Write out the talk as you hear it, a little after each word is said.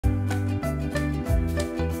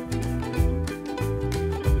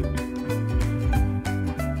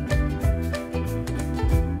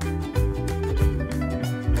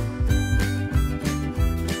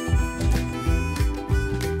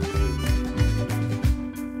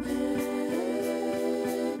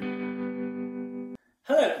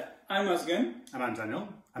I'm Özgün. And I'm Daniel,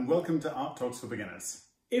 and welcome to Art Talks for Beginners.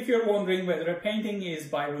 If you're wondering whether a painting is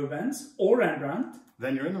by Rubens or Rembrandt,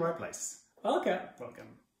 then you're in the right place. welcome. Welcome.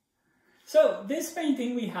 So this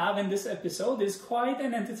painting we have in this episode is quite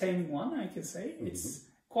an entertaining one, I can say. It's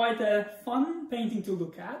quite a fun painting to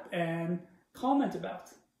look at and comment about.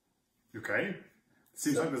 Okay.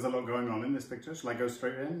 Seems like there's a lot going on in this picture. Shall I go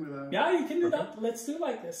straight in with a... Yeah, you can do that. Let's do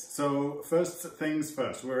like this. So first things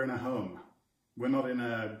first, we're in a home. We're not in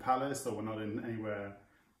a palace or we're not in anywhere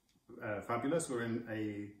fabulous. We're in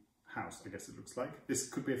a house, I guess it looks like. This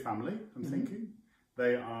could be a family, I'm thinking.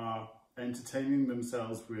 They are entertaining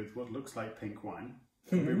themselves with what looks like pink wine.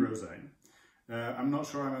 Could be rosé. I'm not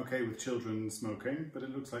sure I'm okay with children smoking, but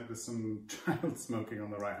it looks like there's some child smoking on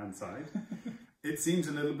the right-hand side. It seems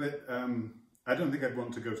a little bit... I don't think I'd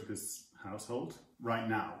want to go to this household right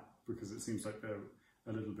now, because it seems like they're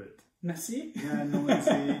a little bit... Messy? Yeah,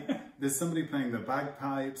 noisy. There's somebody playing the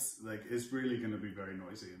bagpipes. Like, it's really going to be very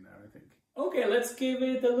noisy in there, I think. Okay, let's give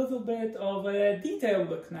it a little bit of a detailed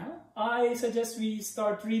look now. I suggest we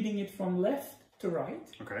start reading it from left to right.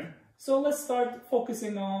 Okay. So let's start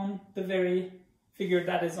focusing on the very figure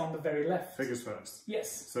that is on the very left. Figures first.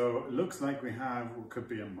 Yes. So it looks like we have, what could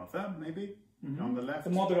be a mother, maybe, on the left. The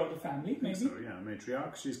mother of the family, maybe. So, yeah,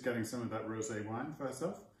 matriarch. She's getting some of that rosé wine for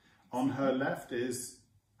herself. On her left is,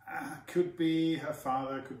 could be her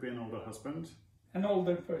father, could be an older husband. An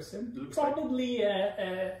older person. Looks probably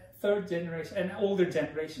a third generation, an older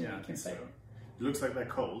generation, Yeah, we can say. so. It looks like they're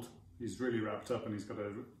cold. He's really wrapped up and he's got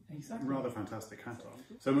a rather fantastic hat on.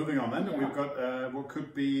 So moving on then, we've got what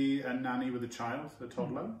could be a nanny with a child, a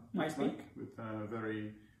toddler. Might be. With a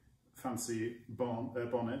very fancy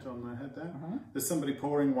bonnet on their head there. There's somebody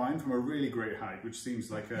pouring wine from a really great height, which seems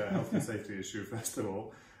like a health and safety issue first of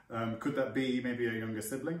all. Could that be maybe a younger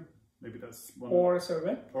sibling? Maybe that's one. Or a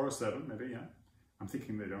servant. Or a servant, maybe, yeah. I'm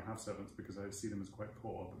thinking they don't have servants because I see them as quite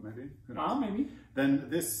poor, but maybe. Who knows? Maybe. Then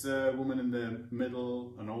this woman in the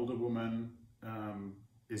middle, an older woman,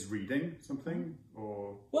 is reading something,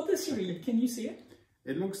 or... What does she read? Can you see it?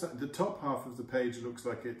 It looks like the top half of the page looks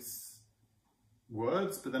like it's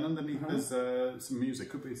words, but then underneath there's some music.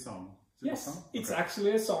 Could be a song. Is it a song? It's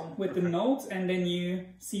actually a song with the notes, and then you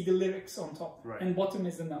see the lyrics on top. Right. And bottom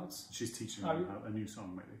is the notes. She's teaching a new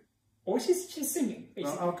song, maybe. Or she's singing,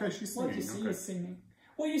 basically. Oh, okay, she's singing. What you see is singing.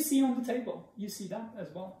 What you see on the table, you see that as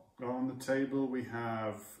well. On the table we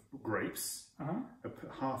have grapes, a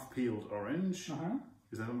half-peeled orange.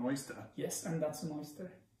 Is that an oyster? Yes, and that's an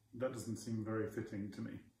oyster. That doesn't seem very fitting to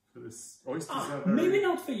me. For this, oysters are very... Maybe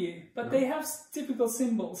not for you, but they have typical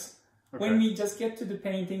symbols. Okay. When we just get to the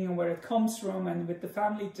painting and where it comes from, and with the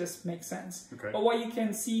family, it just makes sense. Okay. But what you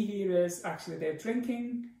can see here is actually they're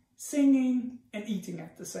drinking, singing, and eating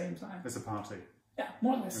at the same time. It's a party. Yeah,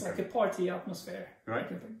 more or less like a party atmosphere. Right. I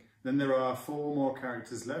think. Then there are 4 more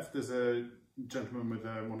characters left. There's a gentleman with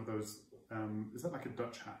one of those, is that like a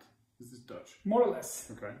Dutch hat? Is this Dutch? More or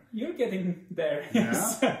less. Okay. You're getting there. Yeah,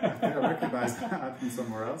 I think I recognise that from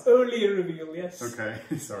somewhere else. Earlier reveal, yes. Okay,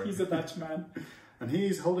 sorry. He's a Dutchman. And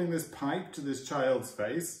he's holding this pipe to this child's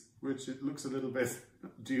face, which it looks a little bit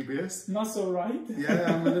dubious. Not so right.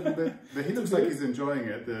 Yeah, I'm a little bit... But he looks like he's enjoying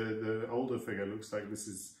it. The older figure looks like this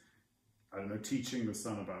is, I don't know, teaching the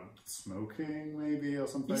son about smoking, maybe, or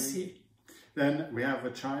something. You see. Then we have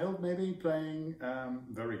a child, maybe, playing,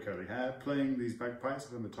 very curly hair, playing these bagpipes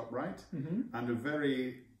on the top right. And a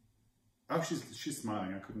very... Oh, she's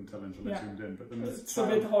smiling. I couldn't tell until I tuned in. But then there's it's a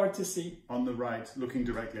bit hard to see. On the right, looking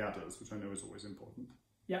directly at us, which I know is always important.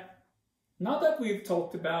 Yeah. Now that we've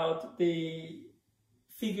talked about the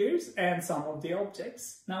figures and some of the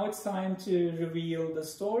objects, now it's time to reveal the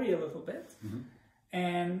story a little bit.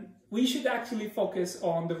 And we should actually focus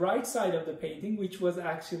on the right side of the painting, which was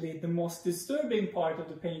actually the most disturbing part of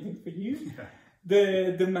the painting for you.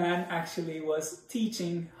 Yeah. The man actually was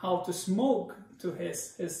teaching how to smoke to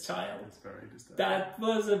his child. It's very disturbing. That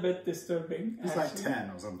was a bit disturbing. He's like 10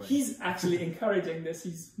 or something. He's actually encouraging this.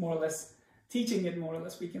 He's more or less teaching it, more or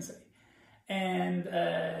less, we can say. And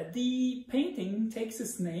the painting takes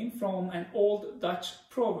its name from an old Dutch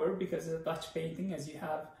proverb, because it's a Dutch painting, as you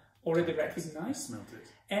have already recognized. Smelt it.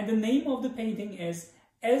 And the name of the painting is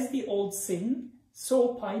 "As the old sing,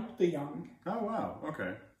 so pipe the young." Oh, wow,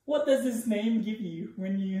 okay. What does this name give you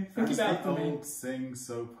when you think about the name? Old sing,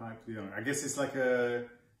 so pipe the young. I guess it's like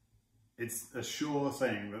it's a sure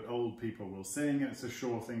thing that old people will sing, and it's a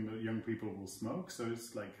sure thing that young people will smoke. So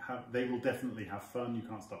it's like they will definitely have fun. You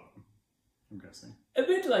can't stop them, I'm guessing. A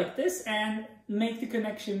bit like this, and make the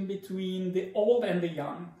connection between the old and the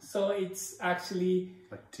young. So it's actually...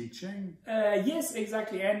 Like teaching? Yes,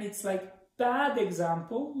 exactly. And it's like bad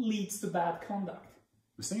example leads to bad conduct.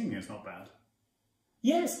 The singing is not bad.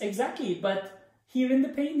 Yes, exactly. But here in the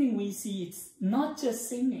painting we see it's not just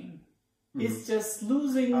singing. It's just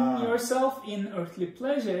losing yourself in earthly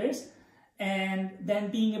pleasures and then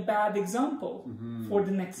being a bad example for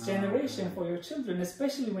the next generation, for your children,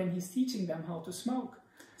 especially when he's teaching them how to smoke.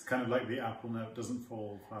 It's kind of like the apple note doesn't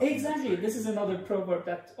fall far. Exactly. This is another proverb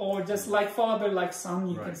that, or just like father, like son,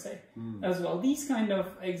 you can say as well. These kind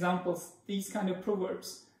of examples, these kind of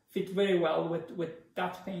proverbs fit very well with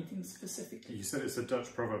that painting specifically. You said it's a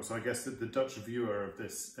Dutch proverb, so I guess that the Dutch viewer of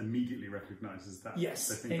this immediately recognizes that. Yes,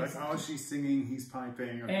 they think exactly. like, oh, she's singing, he's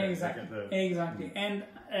piping. Okay, exactly, exactly.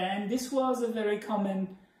 And this was a very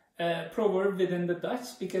common proverb within the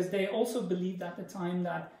Dutch, because they also believed at the time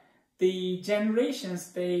that the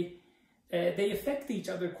generations, they affect each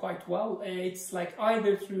other quite well. It's like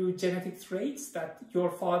either through genetic traits, that your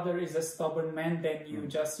father is a stubborn man, then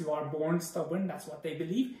you are born stubborn. That's what they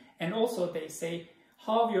believe. And also they say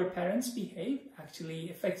how your parents behave actually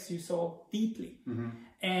affects you so deeply.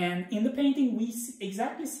 And in the painting we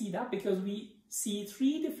exactly see that, because we see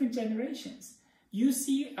 3 different generations. You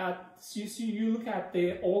look at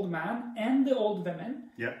the old man and the old women.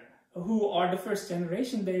 Yeah. Who are the first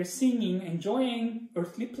generation. They're singing, enjoying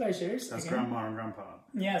earthly pleasures. That's again. Grandma and grandpa.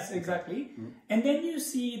 Yes, exactly. And then you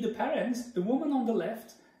see the parents, the woman on the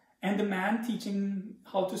left, and the man teaching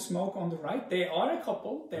how to smoke on the right. They are a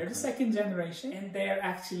couple. They're the second generation, and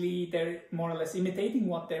they're more or less imitating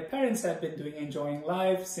what their parents have been doing, enjoying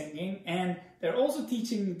life, singing, and they're also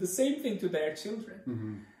teaching the same thing to their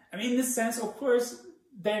children. I mean, in this sense, of course,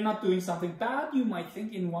 they're not doing something bad, you might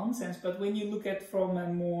think, in one sense, but when you look at from a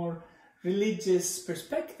more religious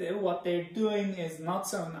perspective, what they're doing is not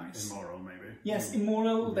so nice. Immoral, maybe. Yes,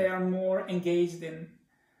 immoral. They are more engaged in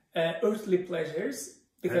earthly pleasures,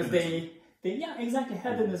 because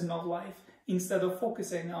hedonism of life, instead of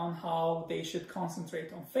focusing on how they should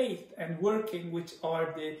concentrate on faith and working, which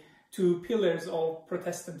are the 2 pillars of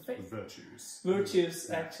Protestant faith. Virtues,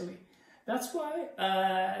 actually. That's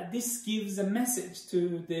why this gives a message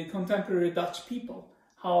to the contemporary Dutch people,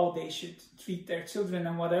 how they should treat their children,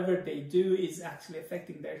 and whatever they do is actually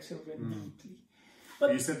affecting their children deeply.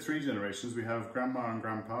 But you said 3 generations. We have grandma and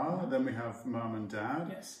grandpa, then we have mum and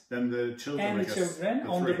dad, then the children. And the children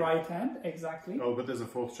on the right hand, exactly. Oh, but there's a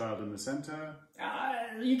 4th child in the center.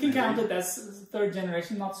 You can count it as 3rd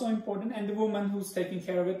generation, not so important. And the woman who's taking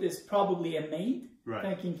care of it is probably a maid.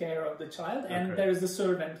 Taking care of the child, and there is the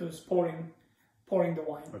servant who's pouring the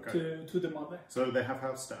wine to the mother. So they have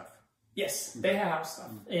house staff. Yes, they have house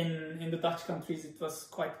staff. In the Dutch countries, it was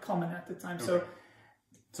quite common at the time. So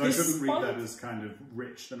I shouldn't read that as kind of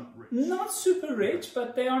rich. They're not rich. Not super rich,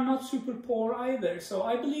 but they are not super poor either. So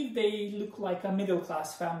I believe they look like a middle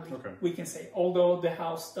class family. We can say, although the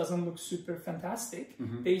house doesn't look super fantastic,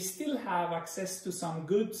 they still have access to some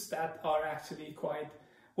goods that are actually quite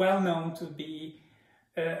well known to be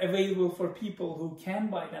available for people who can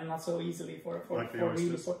buy them, not so easily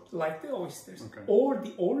like the oysters or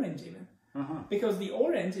the orange even, because the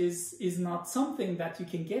orange is not something that you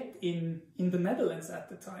can get in the Netherlands at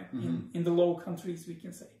the time, in the Low Countries, we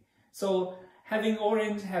can say. So having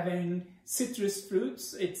orange, having citrus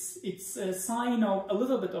fruits, it's a sign of a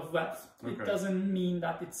little bit of wealth. It doesn't mean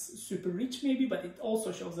that it's super rich maybe, but it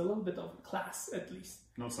also shows a little bit of class, at least.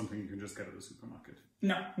 Not something you can just get at the supermarket.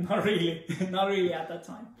 No, not really. Not really at that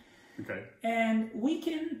time. And we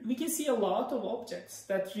can see a lot of objects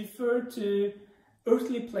that refer to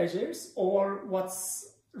earthly pleasures or what's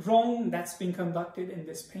wrong that's been conducted in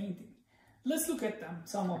this painting. Let's look at them,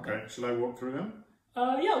 some of them. Shall I walk through them?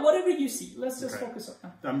 Yeah, whatever you see. Let's just focus on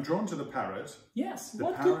them. I'm drawn to the parrot. Yes,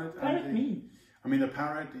 what does parrot mean? I mean, the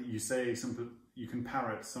parrot, you say you can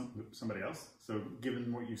parrot somebody else. So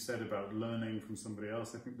given what you said about learning from somebody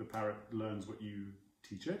else, I think the parrot learns what you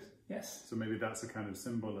teach it. Yes. So maybe that's a kind of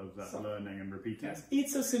symbol of that learning and repeating. Yes,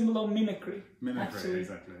 it's a symbol of mimicry. Actually.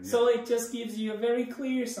 Exactly. Yeah. So it just gives you a very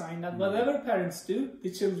clear sign that whatever parents do, the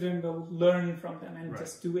children will learn from them and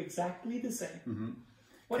just do exactly the same.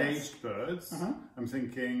 Caged birds. I'm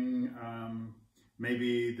thinking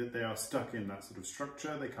maybe that they are stuck in that sort of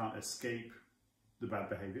structure. They can't escape the bad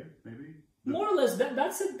behavior, maybe. More or less,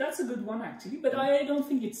 that's a good one actually, but I don't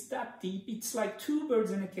think it's that deep. It's like 2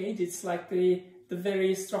 birds in a cage. It's like the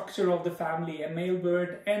very structure of the family, a male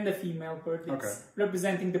bird and a female bird. It's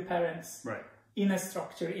representing the parents in a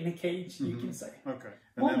structure, in a cage, you can say. And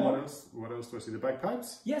then what else? What else do I see? The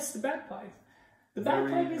bagpipes? Yes, the bagpipe. The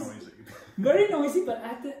very bagpipe is noisy. very noisy, but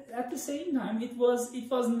at the same time, it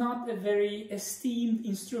was not a very esteemed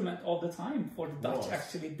instrument all the time for the Dutch.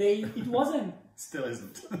 Actually, it wasn't. Still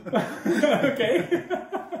isn't. Okay.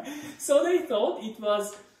 So they thought it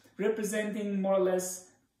was representing more or less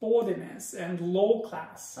bawdiness and low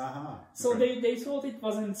class. So they thought it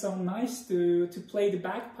wasn't so nice to play the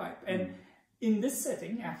bagpipe. And in this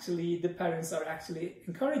setting, actually, the parents are actually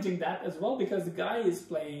encouraging that as well, because the guy is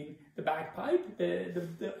playing the bagpipe,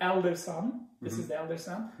 the elder son, this is the elder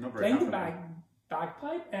son, playing the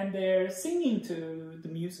bagpipe, and they're singing to the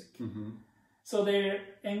music. So they're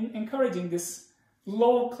encouraging this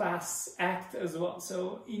low-class act as well.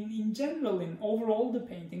 So in general, in overall the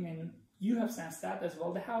painting, and you have sensed that as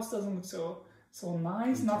well, the house doesn't look so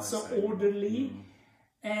nice, not so orderly,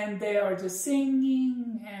 and they are just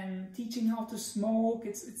singing and teaching how to smoke.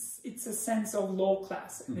 It's a sense of low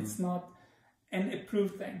class, and it's not an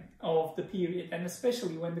approved thing of the period. And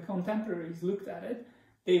especially when the contemporaries looked at it,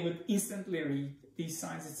 they would instantly read these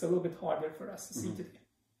signs. It's a little bit harder for us to see today.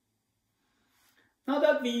 Now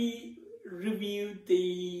that we reviewed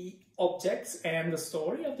the objects and the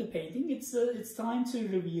story of the painting, it's time to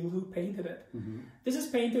reveal who painted it. This is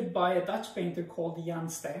painted by a Dutch painter called Jan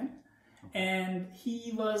Steen, and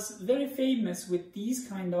he was very famous with these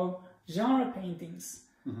kind of genre paintings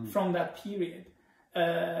from that period.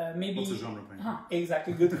 Maybe what's a genre painting?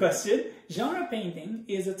 Exactly, good question. Genre painting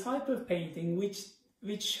is a type of painting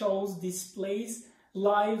which shows, displays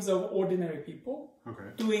lives of ordinary people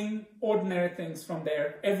doing ordinary things from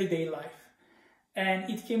their everyday life. And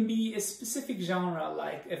it can be a specific genre,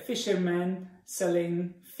 like a fisherman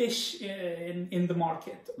selling fish in the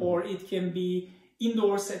market, or it can be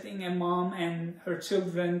indoor setting, a mom and her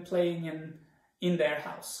children playing in their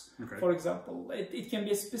house, for example. It can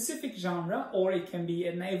be a specific genre, or it can be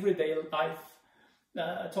an everyday life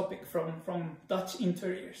topic from Dutch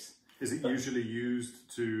interiors. Is it usually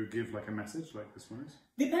used to give like a message, like this one is?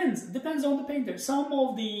 Depends on the painter. Some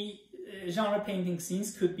of the genre painting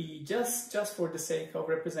scenes could be just for the sake of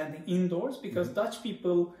representing indoors, because Dutch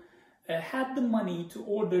people had the money to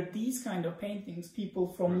order these kind of paintings. People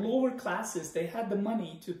from lower classes, they had the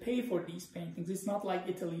money to pay for these paintings. It's not like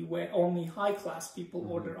Italy, where only high class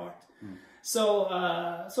people order art.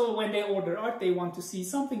 So when they order art, they want to see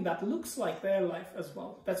something that looks like their life as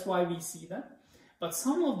well. That's why we see them. But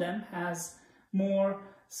some of them has more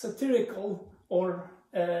satirical or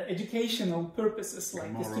educational purposes,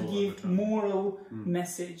 like this, to give moral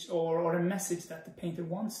message or a message that the painter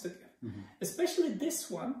wants to give. Especially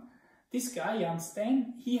this one, this guy, Jan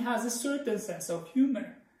Steen, he has a certain sense of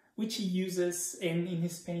humor, which he uses in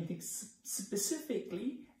his paintings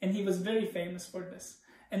specifically, and he was very famous for this.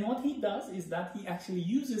 And what he does is that he actually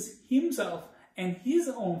uses himself and his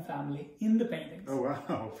own family in the paintings. Oh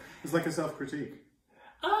wow, it's like a self-critique.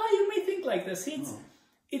 You may think like this.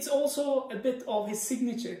 It's also a bit of his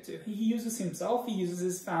signature too. He uses himself, he uses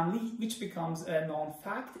his family, which becomes a known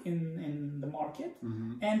fact in the market.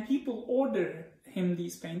 And people order him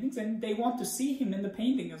these paintings, and they want to see him in the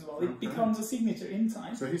painting as well. It becomes a signature in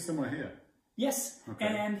time. So he's somewhere here? Yes,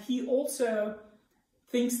 and he also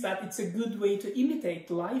thinks that it's a good way to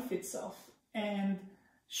imitate life itself and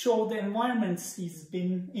show the environments he's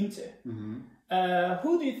been into.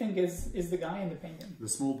 Who do you think is the guy in the painting? The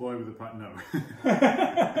small boy with the pipe? No.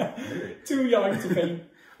 Too young to paint.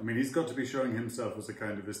 I mean, he's got to be showing himself as a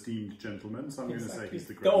kind of esteemed gentleman, so I'm going to say he's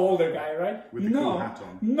the the older guy, right? With the cool hat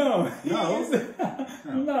on. No. No?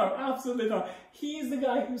 No, absolutely not. He is the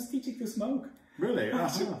guy who's teaching to smoke. Really?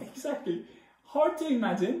 Exactly. Hard to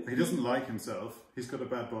imagine. He doesn't like himself. He's got a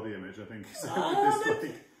bad body image, I think.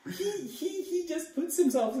 He just puts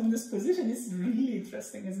himself in this position. It's really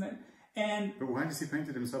interesting, isn't it? But why has he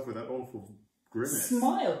painted himself with that awful grimace?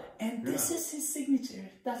 Smile. And this is his signature.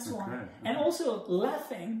 That's why. And also,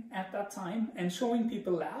 laughing at that time and showing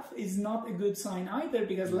people laugh is not a good sign either,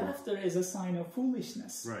 because laughter is a sign of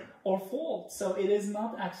foolishness or fault. So it is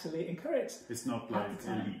not actually encouraged. It's not like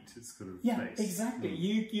elite. It's sort of face. Exactly.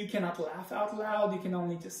 You cannot laugh out loud. You can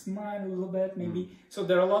only just smile a little bit, maybe. So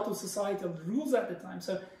there are a lot of societal rules at the time.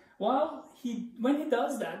 So when he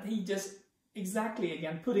does that, he just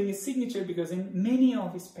again putting his signature, because in many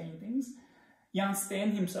of his paintings, Jan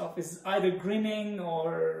Steen himself is either grinning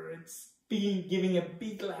or giving a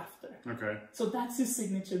big laughter. So that's his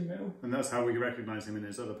signature move. And that's how we recognize him in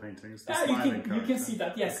his other paintings. The smiling character. You can see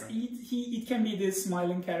that, yes. It can be this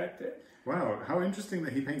smiling character. Wow, how interesting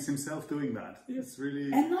that he paints himself doing that. It's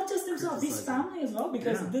really... And not just himself, his family as well,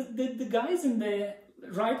 because the guys in the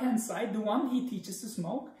right-hand side, the one he teaches to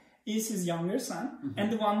smoke, is his younger son,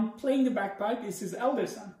 and the one playing the bagpipe is his elder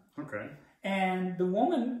son. And the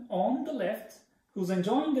woman on the left, who's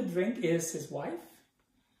enjoying the drink, is his wife.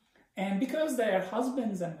 And because they are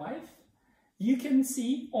husbands and wife, you can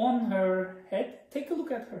see on her head, take a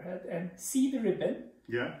look at her head and see the ribbon.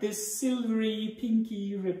 Yeah. This silvery,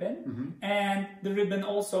 pinky ribbon, and the ribbon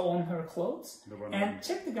also on her clothes. And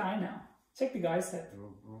check the guy now. Check the guy's head.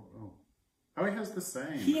 Oh, he has the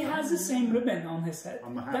same. He has the same ribbon on his head.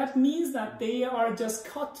 On the hat. That means that they are just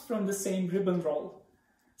cut from the same ribbon roll.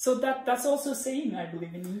 So that's also saying, I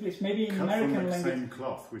believe, in English, maybe in American from the language. same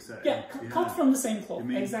cloth, we say. Yeah, cut from the same cloth,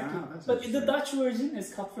 exactly. But the Dutch version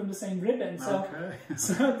is cut from the same ribbon. So,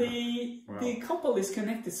 so the couple is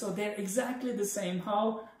connected. So they're exactly the same.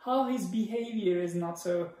 How his behavior is not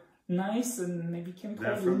so nice and maybe can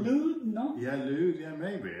call it lewd, no? Yeah, lewd, yeah,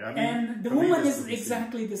 maybe. I mean, and the woman is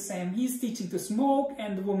exactly the same. He's teaching to smoke,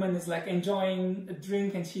 and the woman is like enjoying a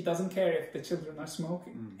drink, and she doesn't care if the children are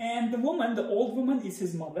smoking. And the woman, the old woman, is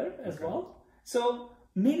his mother as well. So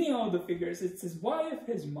many of the figures, it's his wife,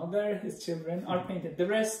 his mother, his children are painted. The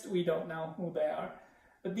rest, we don't know who they are.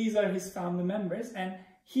 But these are his family members, and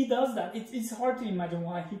he does that. It's hard to imagine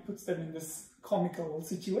why he puts them in this comical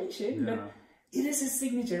situation, but it is his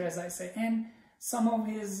signature, as I say. And some of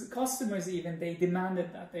his customers even, they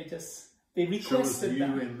demanded that. They requested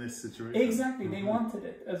that. In this situation. Exactly, they wanted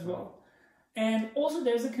it as well. And also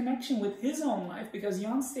there's a connection with his own life, because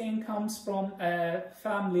Jan Steen comes from a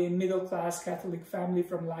family, middle-class Catholic family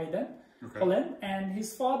from Leiden, Holland, and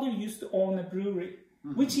his father used to own a brewery,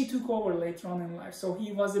 which he took over later on in life. So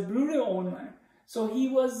he was a brewery owner. So he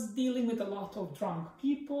was dealing with a lot of drunk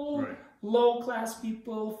people, low-class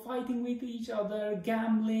people, fighting with each other,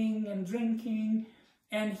 gambling and drinking.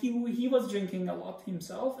 And he was drinking a lot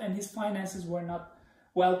himself, and his finances were not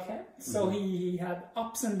well kept. So he had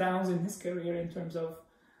ups and downs in his career in terms of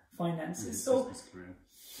finances. So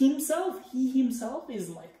he himself is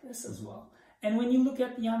like this as well. And when you look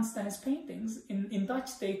at Jan Steen's paintings, in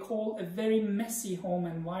Dutch they call a very messy home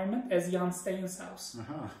environment as Jan Steen's house.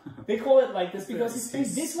 They call it like this because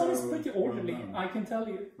this one is pretty orderly, I can tell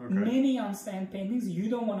you. Many Jan Steen paintings, you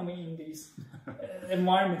don't want to be in these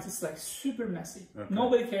environments. It's like super messy.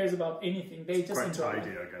 Nobody cares about anything. They just enjoy quite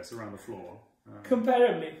tidy, I guess, around the floor.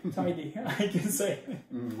 Comparably tidy, I can say.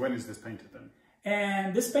 When is this painted then?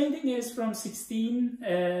 And this painting is from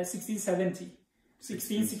 1670.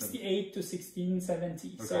 1668 to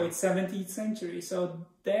 1670, so it's 17th century. So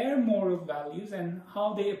their moral values and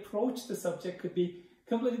how they approach the subject could be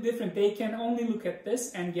completely different. They can only look at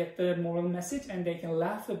this and get the moral message, and they can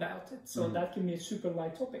laugh about it. So that can be a super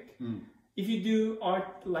light topic. If you do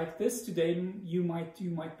art like this today, you might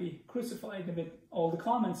be crucified with all the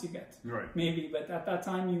comments you get, maybe. But at that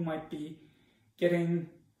time, you might be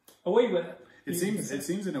getting away with it. It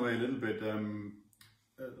seems in a way a little bit.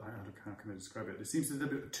 How can I describe it? It seems a little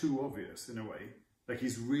bit too obvious in a way. Like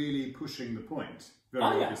he's really pushing the point very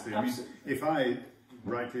obviously. I mean, if I,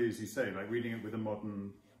 rightly as you say, like reading it with a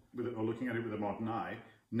modern, or looking at it with a modern eye,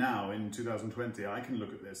 now in 2020, I can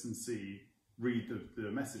look at this and read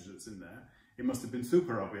the message that's in there. It must have been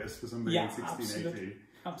super obvious for somebody in 1680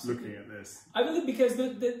 looking at this. I believe because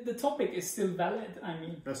the topic is still valid. I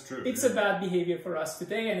mean, that's true. It's a bad behavior for us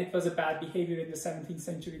today, and it was a bad behavior in the 17th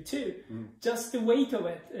century too. Just the weight of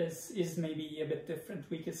it is maybe a bit different,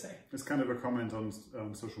 we could say. It's kind of a comment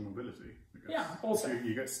on social mobility. Yeah, also. So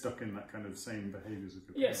you get stuck in that kind of same behaviors.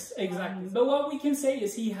 Yes, exactly. But what we can say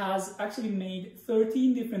is he has actually made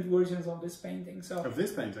 13 different versions of this painting. So of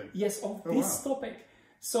this painting? Yes, of this topic.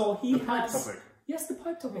 So he has... pipe topic? Yes, the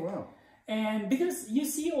pipe topic. Oh, wow. And because you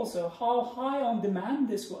see also how high on demand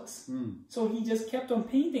this was. So he just kept on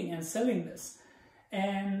painting and selling this.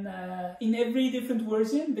 And in every different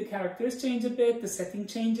version, the characters change a bit, the setting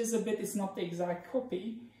changes a bit. It's not the exact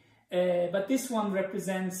copy. But this one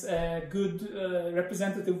represents a good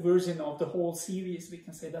representative version of the whole series, we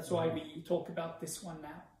can say. That's why we talk about this one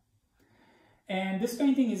now. And this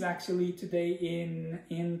painting is actually today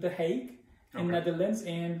in The Hague, in Netherlands,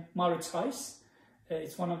 in Mauritshuis.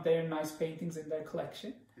 It's one of their nice paintings in their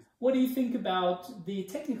collection. What do you think about the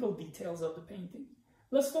technical details of the painting?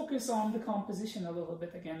 Let's focus on the composition a little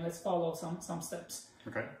bit again. Let's follow some steps.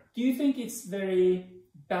 Okay. Do you think it's very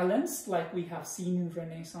balanced, like we have seen in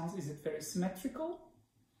Renaissance? Is it very symmetrical?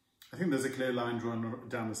 I think there's a clear line drawn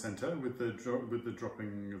down the centre with the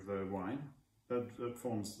dropping of the wine. That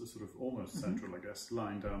forms the sort of almost central, I guess,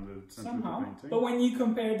 line down the centre of the painting. But when you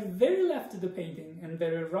compare the very left of the painting and the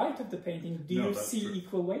very right of the painting, do you see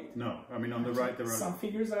equal weight? No, I mean on the right there are... Some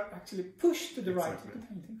figures are actually pushed to the right of the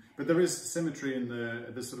painting. But there is symmetry in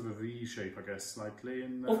the sort of a V shape, I guess, slightly.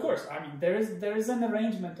 Of course, I mean there is an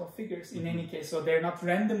arrangement of figures in any case, so they're not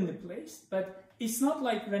randomly placed. But it's not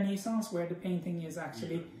like Renaissance where the painting is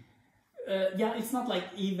actually... it's not like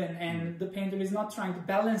even, and the painter is not trying to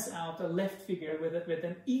balance out a left figure with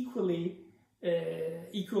an equally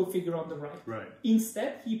equal figure on the right. Right.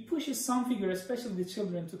 Instead, he pushes some figure, especially the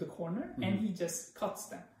children, to the corner, and he just cuts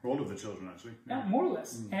them. All of the children, actually. Yeah, more or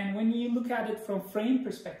less. And when you look at it from frame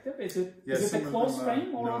perspective, is it a closed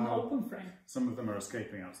frame or an open frame? Some of them are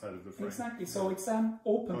escaping outside of the frame. Exactly. So it's an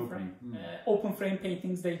open frame. Open frame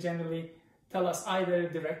paintings, they generally tell us either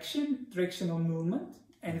directional movement,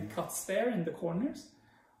 and it cuts there in the corners,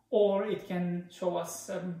 or it can show us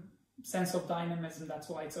some sense of dynamism. That's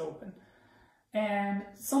why it's open. And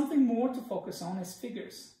something more to focus on is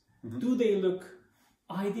figures. Do they look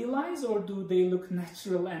idealized or do they look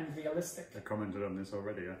natural and realistic? I commented on this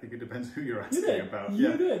already. I think it depends who you're asking about.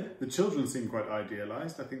 You did. The children seem quite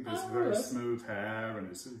idealized. I think there's very smooth hair and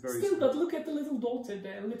it's very... Still, but look at the little daughter,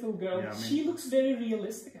 the little girl. Yeah, she looks very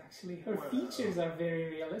realistic, actually. Her features are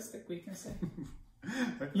very realistic, we can say.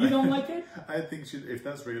 You don't like it? I think if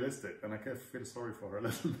that's realistic, then I can feel sorry for her a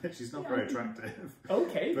little bit. She's not very attractive.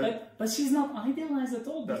 Okay, but she's not idealized at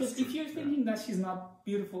all. Because if you're thinking that she's not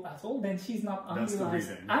beautiful at all, then she's not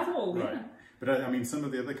idealized at all. Right. Yeah. But I mean, some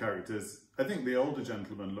of the other characters, I think the older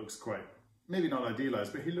gentleman looks quite, maybe not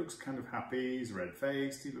idealized, but he looks kind of happy. He's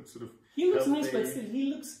red-faced. He looks sort of He looks healthy. nice, but still,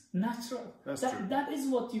 he looks natural. That's true. That is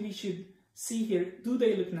what we should see here. Do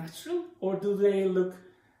they look natural or do they look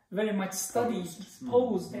very much studied,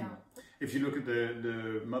 posed down? If you look at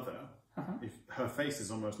the mother, if her face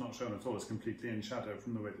is almost not shown at all, it's completely in shadow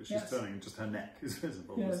from the way that she's turning, just her neck is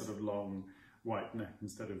visible, the sort of long white neck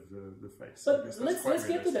instead of the face. But let's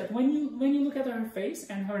get to that. When you look at her face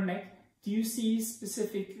and her neck, do you see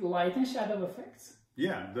specific light and shadow effects?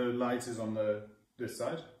 Yeah, the light is on this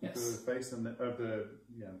side of the face and of the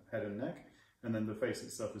head and neck, and then the face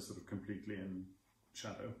itself is sort of completely in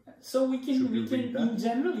shadow. So we can in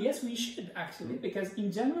general, yes, we should actually, because in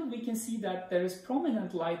general we can see that there is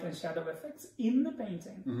prominent light and shadow effects in the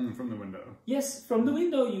painting. From the window. Yes, from the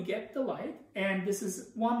window you get the light, and this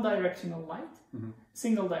is one directional light,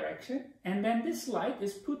 single direction, and then this light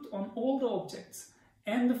is put on all the objects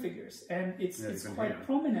and the figures, and it's quite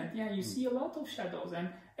prominent. Yeah, you see a lot of shadows,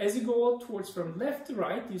 and as you go towards from left to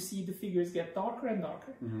right, you see the figures get darker and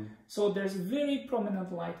darker. So there's very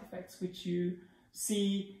prominent light effects which you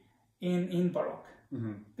see in Baroque.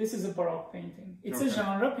 This is a Baroque painting. It's a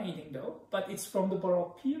genre painting though, but it's from the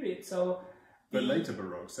Baroque period. So the later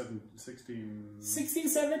Baroque,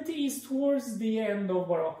 1670 is towards the end of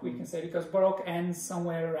Baroque, we can say, because Baroque ends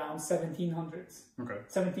somewhere around 1700s.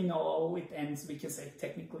 1700 it ends, we can say,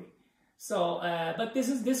 technically. So, but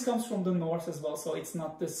this comes from the north as well, so it's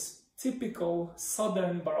not this typical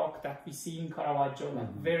southern Baroque that we see in Caravaggio,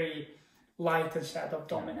 like very light and shadow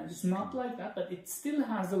dominant. It's not like that, but it still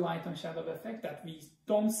has the light and shadow effect that we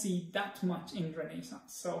don't see that much in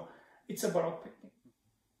Renaissance. So it's a Baroque painting.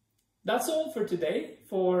 That's all for today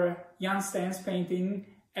for Jan Steen's painting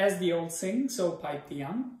As the Old Sing, So Pipe the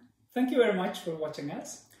Young. Thank you very much for watching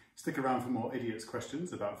us. Stick around for more idiots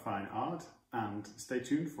questions about fine art, and stay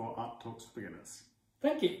tuned for Art Talks for Beginners.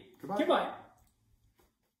 Thank you. Goodbye. Goodbye.